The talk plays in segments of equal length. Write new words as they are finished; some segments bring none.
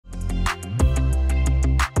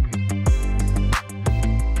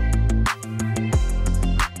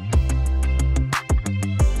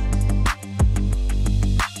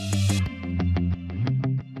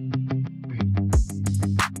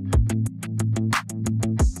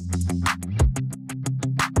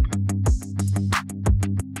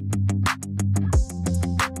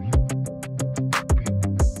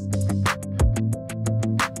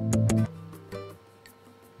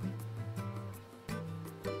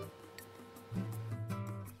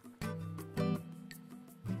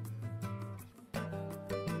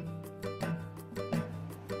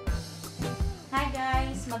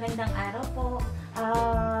magandang araw po.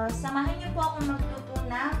 Samahan niyo po akong magluto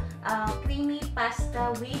na creamy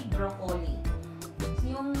pasta with broccoli.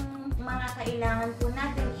 Yung mga kailangan po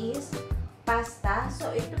natin is pasta.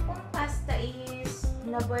 So, ito pong pasta is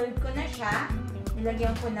na-boil ko na siya.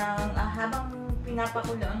 Nilagyan ko ng, habang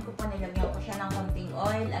pinapakuluan ko po, nilagyan ko siya ng konting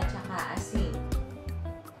oil at saka asin.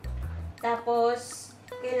 Tapos,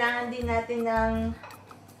 kailangan din natin ng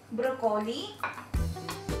broccoli.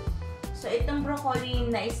 So, itong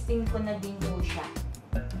broccoli, na-steam ko na din po siya.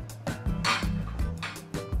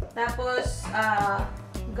 Tapos,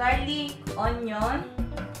 garlic, onion.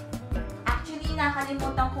 Actually,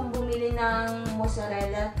 nakalimutan kong bumili ng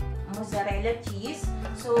mozzarella cheese.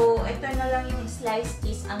 So, ito na lang yung sliced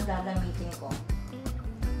cheese ang gagamitin ko.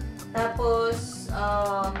 Tapos,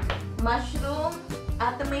 mushroom,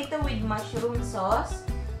 tomato with mushroom sauce,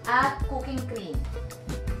 at cooking cream.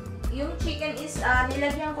 Yung chicken is,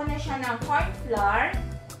 nilagyan ko na siya ng corn flour,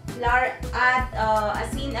 at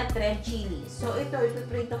asin at red chili. So, ito,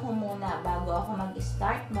 ipiprito ko muna bago ako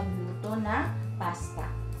mag-start magluto na pasta.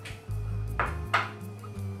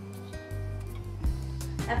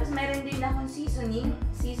 Tapos, meron din akong seasoning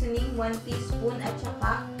 1 teaspoon at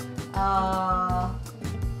saka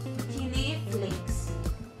chili flakes.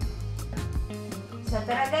 So,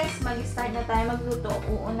 tara guys, mag-start na tayo magluto.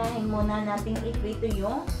 Uunahin muna natin iprito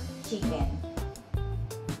yung chicken.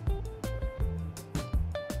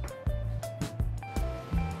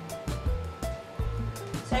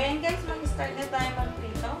 So, ayan guys, mag-start na tayo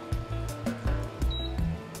magprito.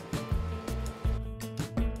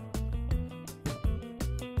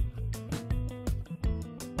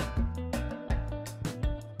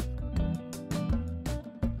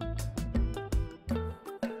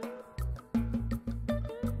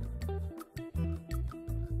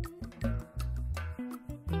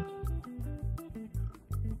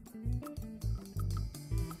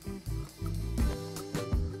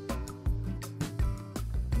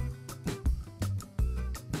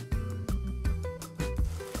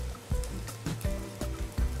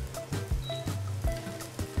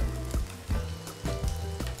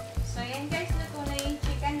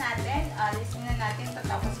 Natin, alisin na natin ito.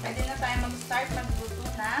 Tapos, pwede na tayo mag-start magluto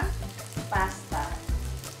ng pasta.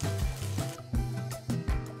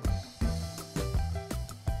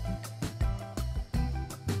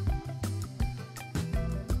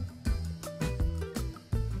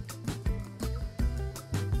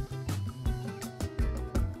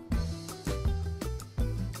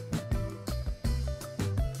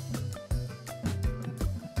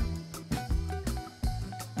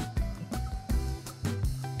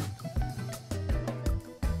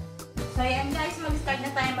 So, ayan guys, mag-start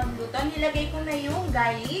na tayo magluto. Nilagay ko na yung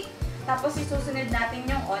garlic. Tapos, isusunod natin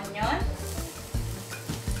yung onion.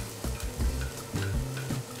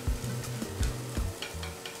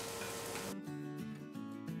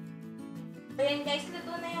 So, ayan guys,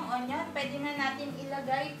 luto na yung onion. Pwede na natin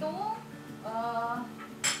ilagay itong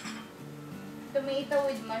tomato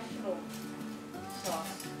with mushroom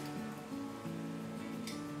sauce.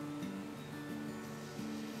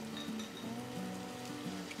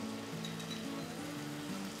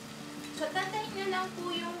 So, tantayin nyo lang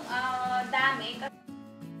po yung dami.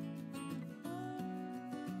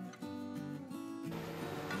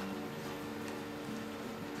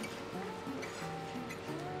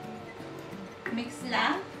 Mix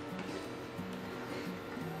lang.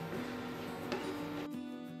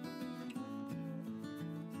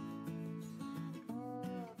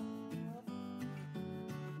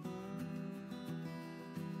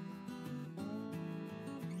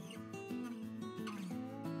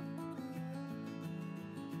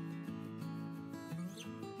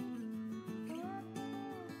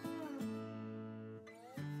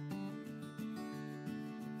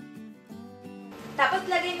 Tapos,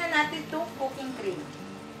 lagay na natin itong cooking cream.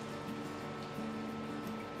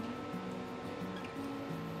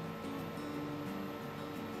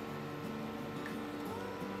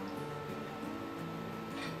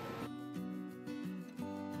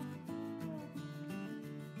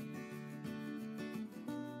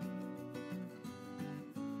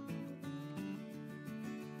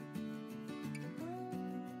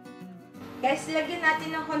 Guys, lagyan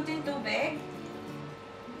natin ng konting tubig.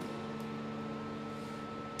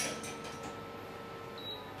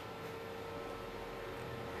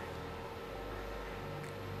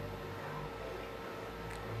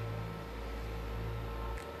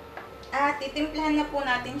 At titimplahan na po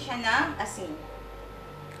natin siya ng asin.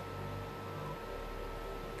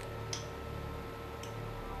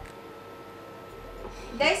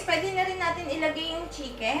 Guys, pwede na rin natin ilagay yung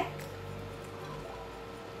chicken.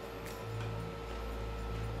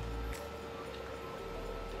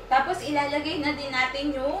 Tapos ilalagay na din natin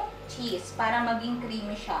yung cheese para maging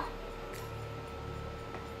creamy siya.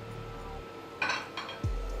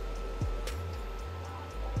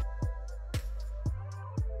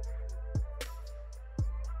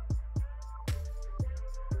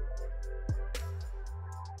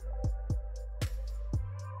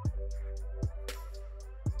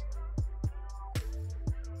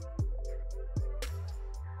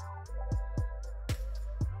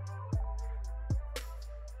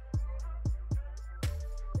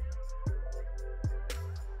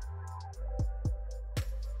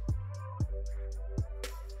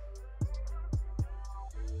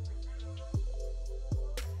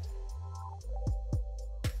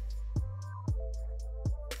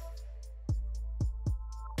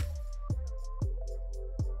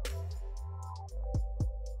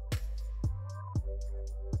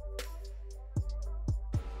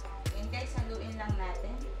 Guys, haluin lang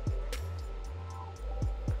natin.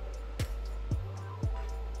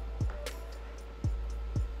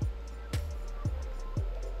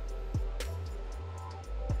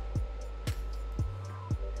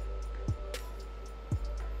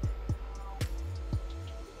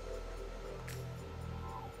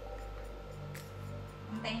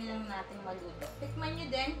 Antayin lang natin maluto. Tikman nyo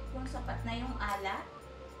din kung sapat na yung alat.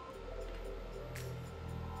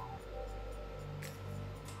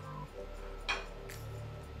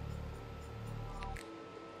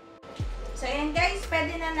 So, ayan guys,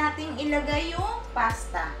 pwede na nating ilagay yung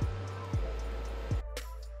pasta.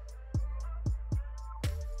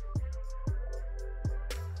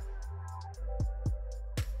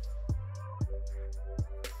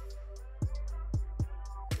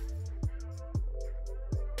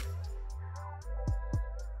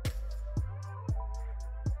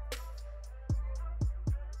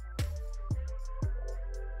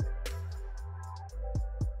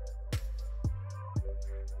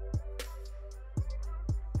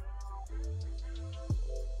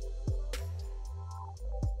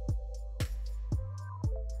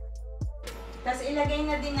 Tapos ilagay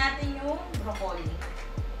na din natin yung broccoli.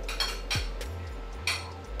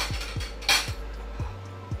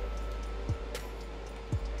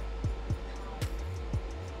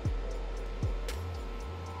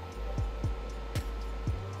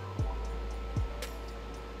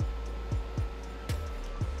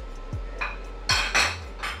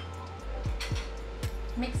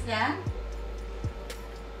 Mix lang.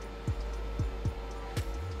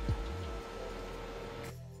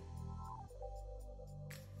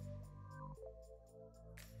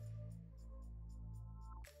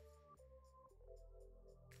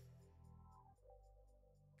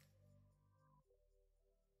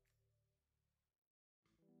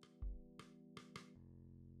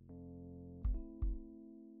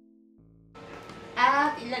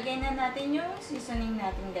 At ilagay na natin yung seasoning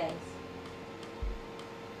natin, guys.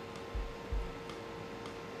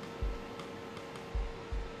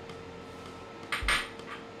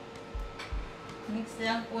 Mix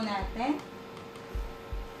lang po natin.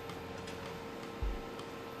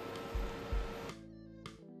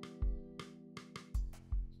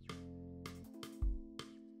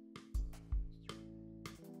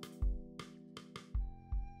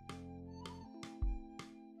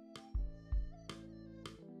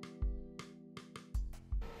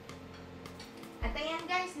 At ayan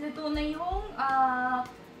guys, luto na yung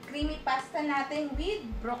creamy pasta natin with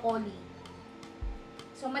broccoli.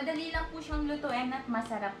 So, madali lang po siyang lutuin at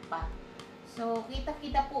masarap pa. So,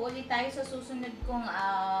 kita-kita po ulit tayo sa susunod kong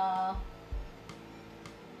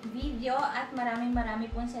video at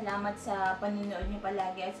maraming pong salamat sa panonood niyo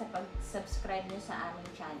palagi at sa pag-subscribe niyo sa aming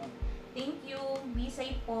channel. Thank you. Be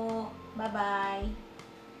safe po. Bye-bye.